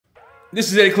This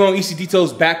is Eddie Cologne, EC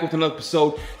Details, back with another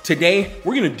episode. Today,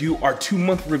 we're gonna do our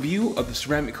 2-month review of the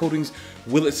ceramic coatings.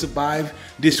 Will it survive?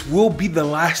 This will be the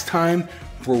last time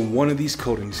for one of these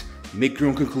coatings. Make your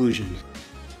own conclusions.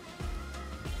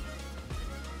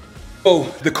 So,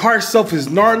 the car itself is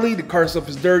gnarly, the car itself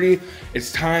is dirty.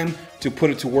 It's time to put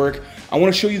it to work. I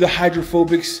wanna show you the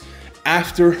hydrophobics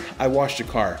after I wash the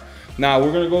car. Now,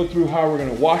 we're gonna go through how we're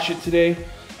gonna wash it today.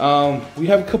 We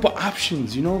have a couple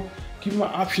options, you know? Keep my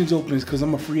options open because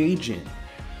I'm a free agent.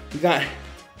 We got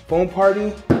Foam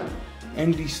Party,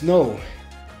 NV Snow,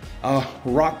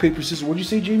 Rock, Paper, Scissors. What'd you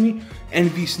say, Jamie?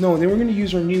 NV Snow. And then we're gonna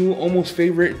use our new, almost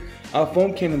favorite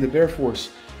foam cannon, the Bear Force.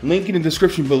 Link in the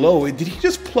description below. Did he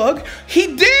just plug?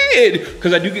 He did!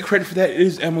 Because I do get credit for that. It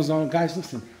is Amazon. Guys,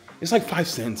 listen. It's like 5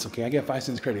 cents, okay? I get 5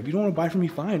 cents credit. If you don't want to buy from me,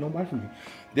 fine. Don't buy from me.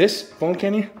 This foam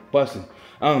cannon, busting.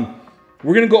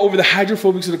 We're gonna go over the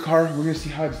hydrophobics of the car. We're gonna see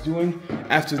how it's doing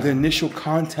after the initial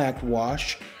contact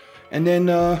wash. And then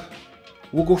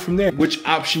we'll go from there. Which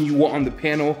option you want on the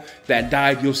panel that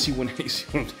died, you'll see when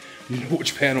you know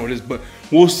which panel it is, but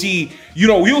we'll see,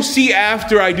 you'll see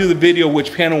after I do the video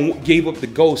which panel gave up the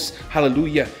ghost.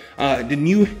 Hallelujah. The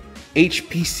new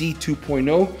HPC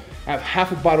 2.0. I have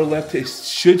half a bottle left. It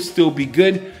should still be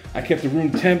good. I kept the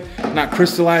room temp, not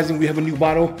crystallizing. We have a new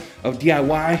bottle of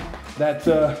DIY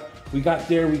that we got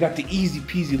there. We got the easy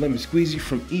peasy lemon squeezy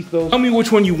from Ethos. Tell me which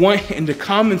one you want in the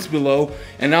comments below,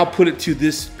 and I'll put it to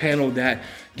this panel that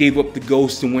gave up the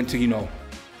ghost and went to,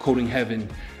 coating heaven.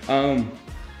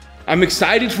 I'm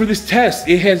excited for this test.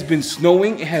 It has been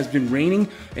snowing, it has been raining,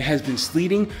 it has been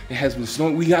sleeting, it has been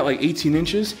snowing. We got like 18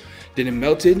 inches, then it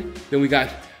melted. Then we got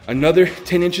another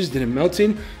 10 inches, then it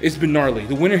melted. It's been gnarly.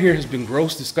 The winter here has been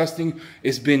gross, disgusting.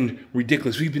 It's been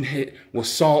ridiculous. We've been hit with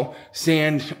salt,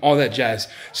 sand, all that jazz.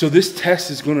 So this test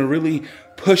is gonna really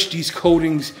push these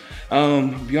coatings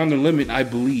beyond their limit, I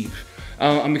believe.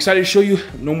 I'm excited to show you.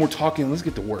 No more talking, let's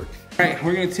get to work. All right,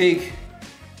 we're gonna take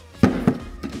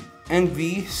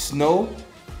NV Snow.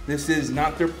 This is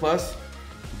not their plus.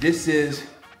 This is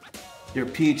their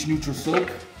pH neutral soap.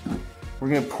 We're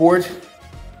gonna pour it,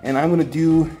 and I'm gonna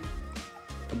do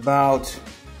about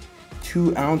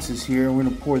 2 ounces here. We're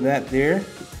gonna pour that there.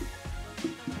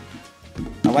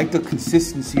 I like the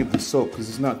consistency of the soap because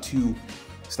it's not too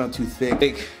thick.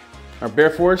 Take our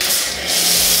Bear Force.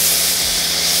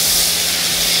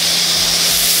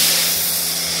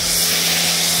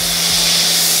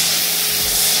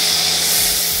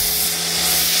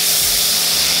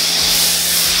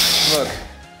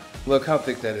 Look how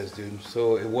thick that is, dude.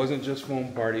 So it wasn't just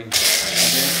Foam Party. The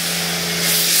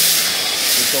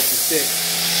soap is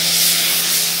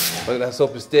thick. Look, that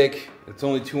soap is thick. It's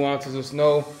only 2 ounces of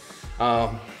snow.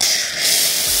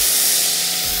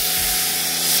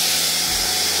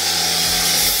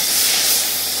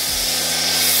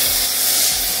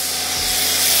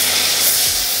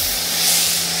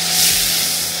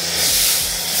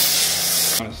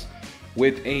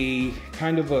 With a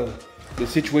kind of the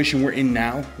situation we're in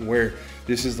now, where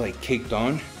this is like caked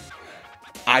on,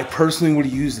 I personally would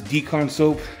have used the Decon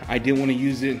soap. I didn't want to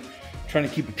use it, trying to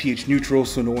keep it pH neutral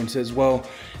so no one says, well,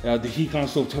 the Decon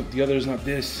soap took the others, not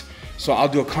this. So I'll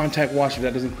do a contact wash. If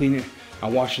that doesn't clean it,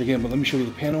 I'll wash it again. But let me show you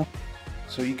the panel.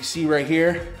 So you can see right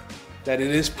here that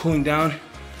it is pulling down.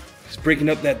 It's breaking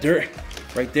up that dirt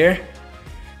right there,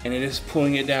 and it is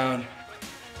pulling it down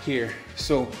here.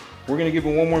 So we're gonna give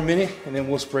it 1 more minute and then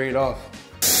we'll spray it off.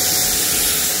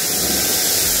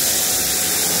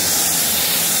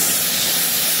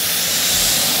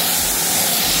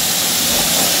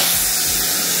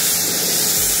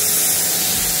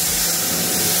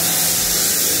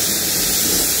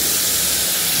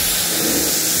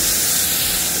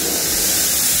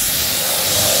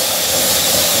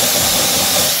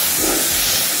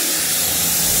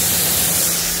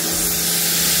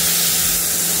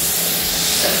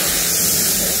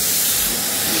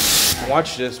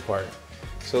 Watch this part.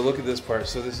 So look at this part.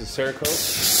 So this is Cerakote.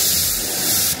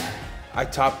 I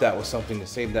topped that with something to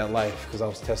save that life because I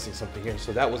was testing something here.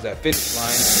 So that was that finish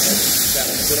line that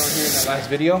we put on here in that last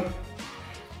video.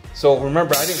 So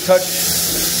remember, I didn't touch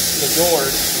the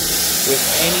doors with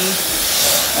any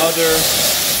other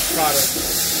product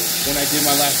when I did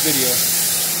my last video.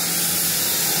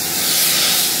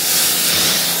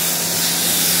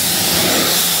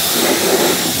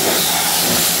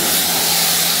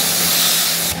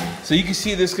 So you can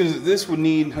see this, because this would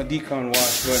need a decon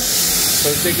wash, but for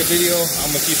the sake of video,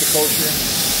 I'm gonna keep it kosher.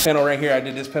 Panel right here, I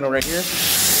did this panel right here.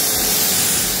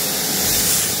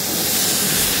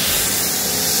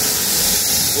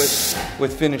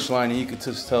 With finish line, and you can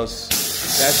just tell us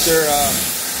that's their,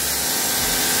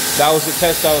 that was the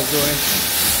test I was doing.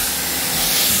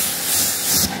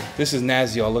 This is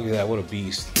nasty, y'all. Look at that. What a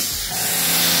beast.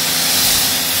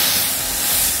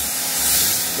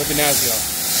 Look at nasty, y'all.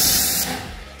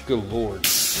 Good Lord.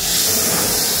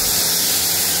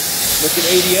 Look at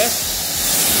ADS.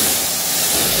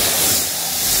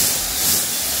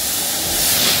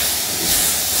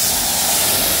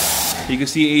 You can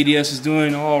see ADS is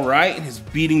doing all right. It's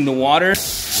beating the water.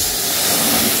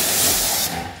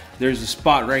 There's a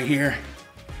spot right here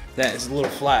that is a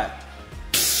little flat.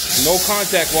 No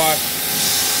contact wash.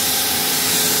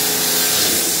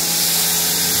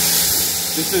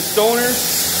 This is Stoner. You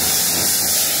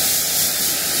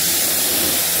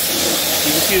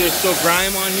can see there's still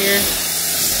grime on here,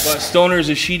 but Stoner's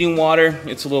is sheeting water.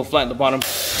 It's a little flat in the bottom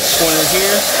corner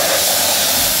here.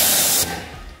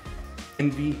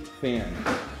 Envy fan,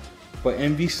 but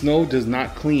Envy Snow does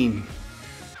not clean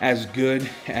as good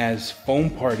as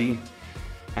Foam Party.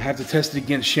 I have to test it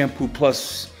against Shampoo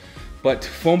Plus, but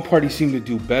Foam Party seemed to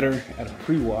do better at a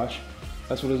pre-wash.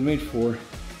 That's what it was made for.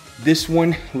 This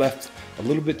one left a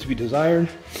little bit to be desired.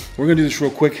 We're gonna do this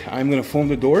real quick. I'm gonna foam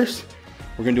the doors.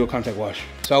 We're gonna do a contact wash.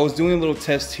 So I was doing a little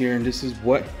test here, and this is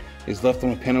what is left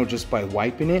on the panel just by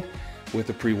wiping it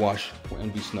with a pre-wash for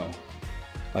Envy Snow.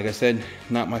 Like I said,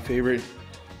 not my favorite.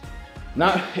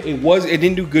 It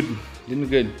didn't do good. Didn't do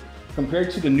good.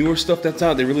 Compared to the newer stuff that's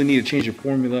out, they really need to change the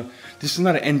formula. This is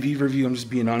not an Envy review, I'm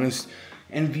just being honest.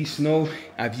 Envy Snow,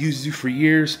 I've used you for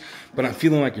years, but I'm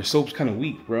feeling like your soap's kind of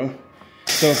weak, bro.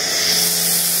 So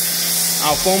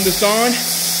I'll foam this on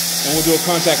and we'll do a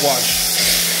contact wash.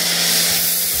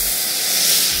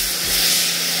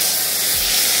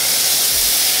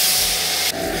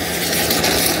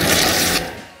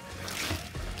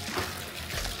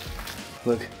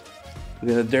 Look at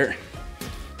the dirt.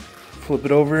 Flip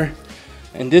it over.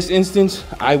 In this instance,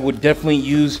 I would definitely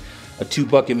use a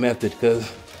 2-bucket method because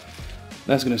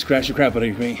that's gonna scratch the crap out of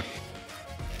your paint.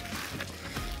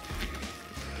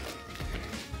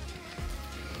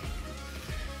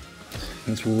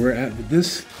 That's where we're at with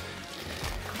this.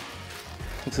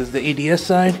 This is the ADS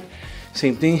side.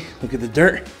 Same thing. Look at the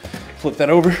dirt. Flip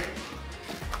that over.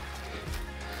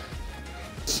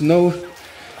 Snow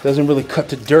doesn't really cut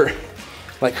the dirt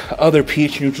like other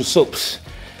pH neutral soaps.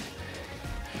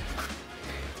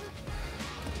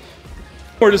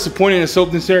 More disappointing in soap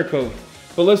than Cerakote.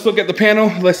 But let's look at the panel.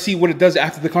 Let's see what it does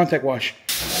after the contact wash.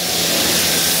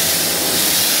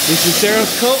 This is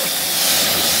Cerakote.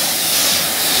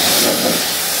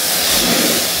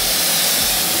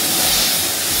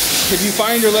 If you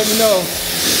find her, let me know.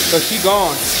 But she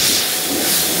gone.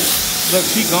 Look,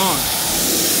 she gone.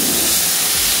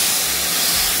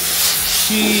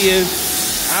 She is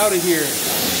out of here.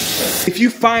 If you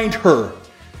find her,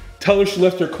 tell her she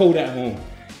left her coat at home,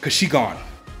 because she gone.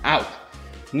 Out.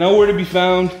 Nowhere to be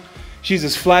found. She's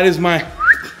as flat as my...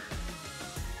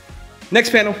 Next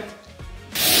panel.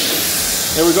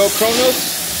 There we go, Kronos.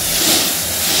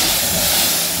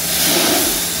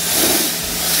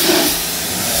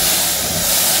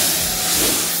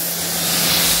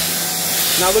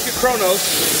 Now look at Kronos.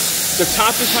 The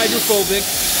top is hydrophobic.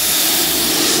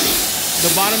 The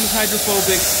bottom is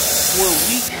hydrophobic. We're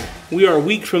weak. We are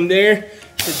weak from there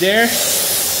to there.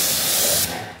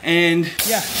 And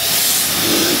yeah,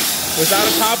 without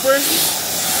a topper,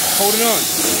 holding on,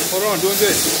 doing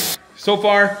good. So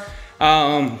far,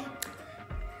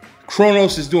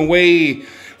 Kronos is doing way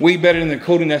better than the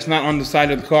coating that's not on the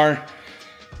side of the car.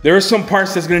 There are some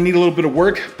parts that's gonna need a little bit of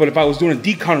work, but if I was doing a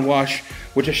decon wash,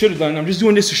 which I should have done, I'm just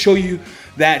doing this to show you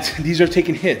that these are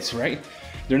taking hits, right?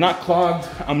 They're not clogged.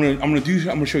 I'm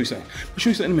gonna show you something. I'll show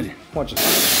you something in a minute. Watch this.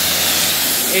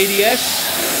 ADS.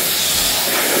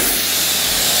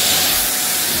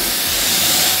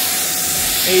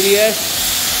 ADS.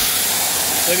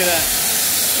 Look at that.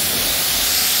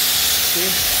 See?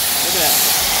 Look at that.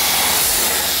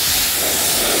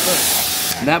 Look.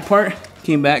 That part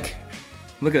came back.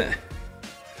 Look at that.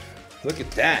 Look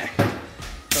at that.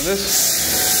 So this.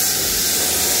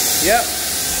 Yep.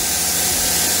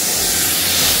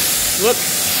 Look.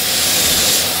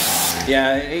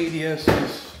 Yeah, ADS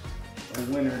is a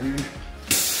winner, dude.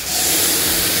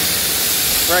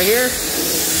 Right here,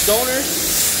 Stoner.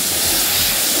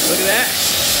 Look at that.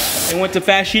 And went to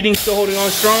fast sheeting, still holding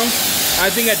on strong. I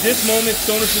think at this moment,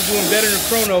 Stoner's is doing better than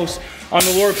Kronos on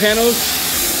the lower panels.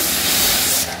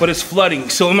 But it's flooding,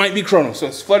 so it might be Kronos. So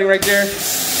it's flooding right there.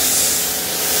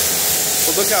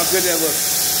 But look how good that looks.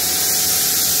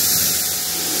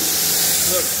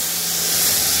 Look.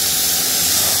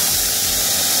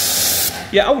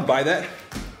 Yeah, I would buy that.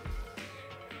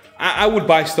 I would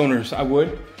buy Stoner's, I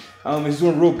would. It's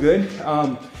doing real good.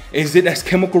 Is it as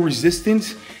chemical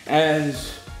resistant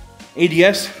as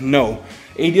ADS, no.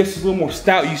 ADS is a little more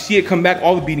stout. You see it come back,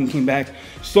 all the beading came back.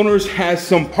 Stoner's has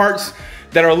some parts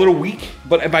that are a little weak,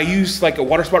 but if I use like a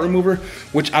water spot remover,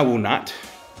 which I will not,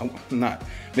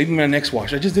 maybe my next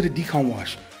wash. I just did a decon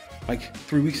wash like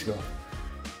 3 weeks ago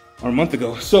or a month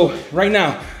ago. So right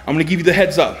now, I'm gonna give you the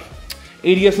heads up.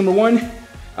 ADS number 1,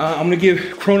 I'm gonna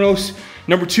give Kronos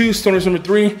number 2, Stoner's number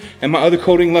 3, and my other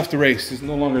coating left the race. It's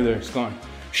no longer there, it's gone.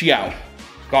 She out,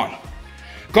 gone.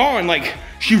 Gone, like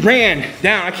she ran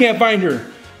down, I can't find her.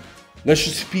 Let's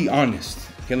just be honest,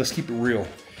 okay, let's keep it real.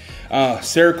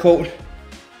 Cerakote,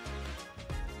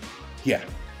 yeah,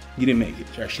 you didn't make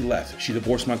it. She left. She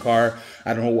divorced my car.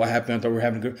 I don't know what happened. I thought we were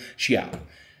having a good. She out.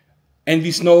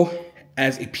 Envy Snow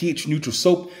as a pH neutral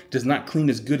soap does not clean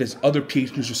as good as other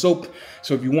pH neutral soap.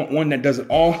 So if you want one that does it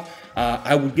all,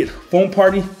 I would get Foam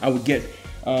Party. I would get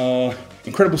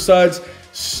Incredible Suds,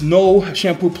 Snow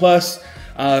Shampoo Plus.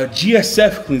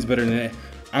 GSF cleans better than that.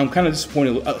 I'm kind of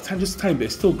disappointed, just a tiny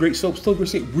bit. Still great soap, still great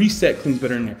soap. Reset cleans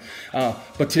better than there.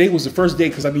 But today was the first day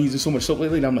because I've been using so much soap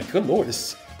lately, and I'm like, good Lord,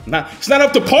 it's not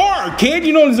up to par, kid.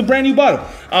 You know, it's a brand new bottle.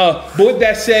 But with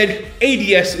that said,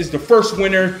 ADS is the first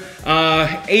winner.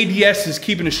 ADS is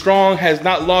keeping it strong, has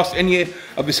not lost any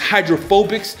of its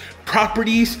hydrophobics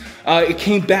properties. It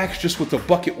came back just with a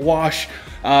bucket wash.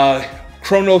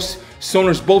 Kronos,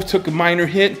 Stoner's both took a minor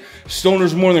hit.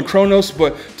 Stoner's more than Kronos,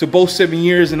 but to both 7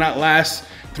 years and not last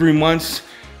 3 months,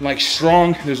 like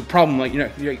strong. There's a problem, like, you're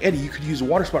like, Eddie, you could use a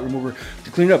water spot remover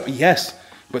to clean it up. Yes,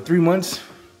 but 3 months,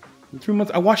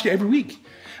 I washed it every week.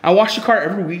 I wash the car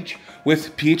every week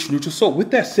with pH neutral soap.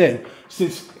 With that said,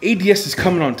 since ADS is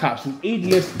coming on top, since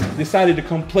ADS decided to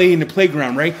come play in the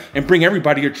playground, right, and bring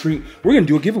everybody a treat, we're gonna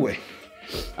do a giveaway.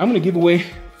 I'm gonna give away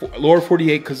Lower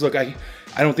 48, because look, I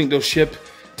don't think they'll ship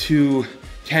to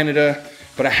Canada,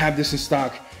 but I have this in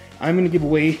stock. I'm gonna give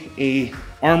away a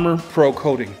Armor Pro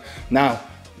coating. Now,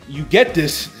 you get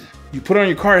this, you put it on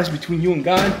your car, it's between you and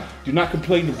God. Do not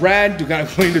complain to Brad, do not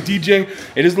complain to DJ.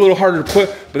 It is a little harder to put,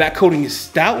 but that coating is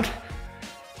stout.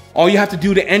 All you have to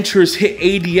do to enter is hit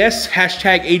ADS,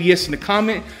 hashtag ADS in the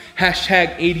comment,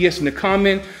 hashtag ADS in the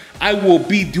comment. I will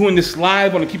be doing this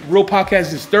live on the Keep It Real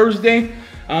podcast this Thursday.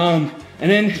 And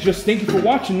then just thank you for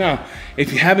watching. Now,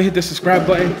 if you haven't hit the subscribe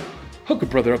button, hook a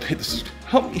brother up, hit the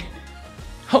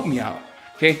help me out,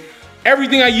 okay?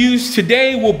 Everything I use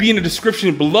today will be in the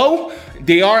description below.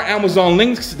 They are Amazon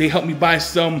links. They helped me buy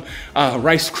some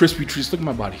Rice Krispie treats. Look at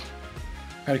my body.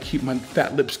 Gotta keep my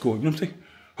fat lips going, you know what I'm saying?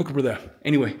 Hook a brother up.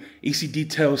 Anyway, AC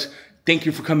Details, thank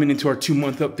you for coming into our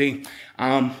 2-month update.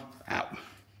 I'm out,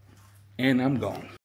 and I'm gone.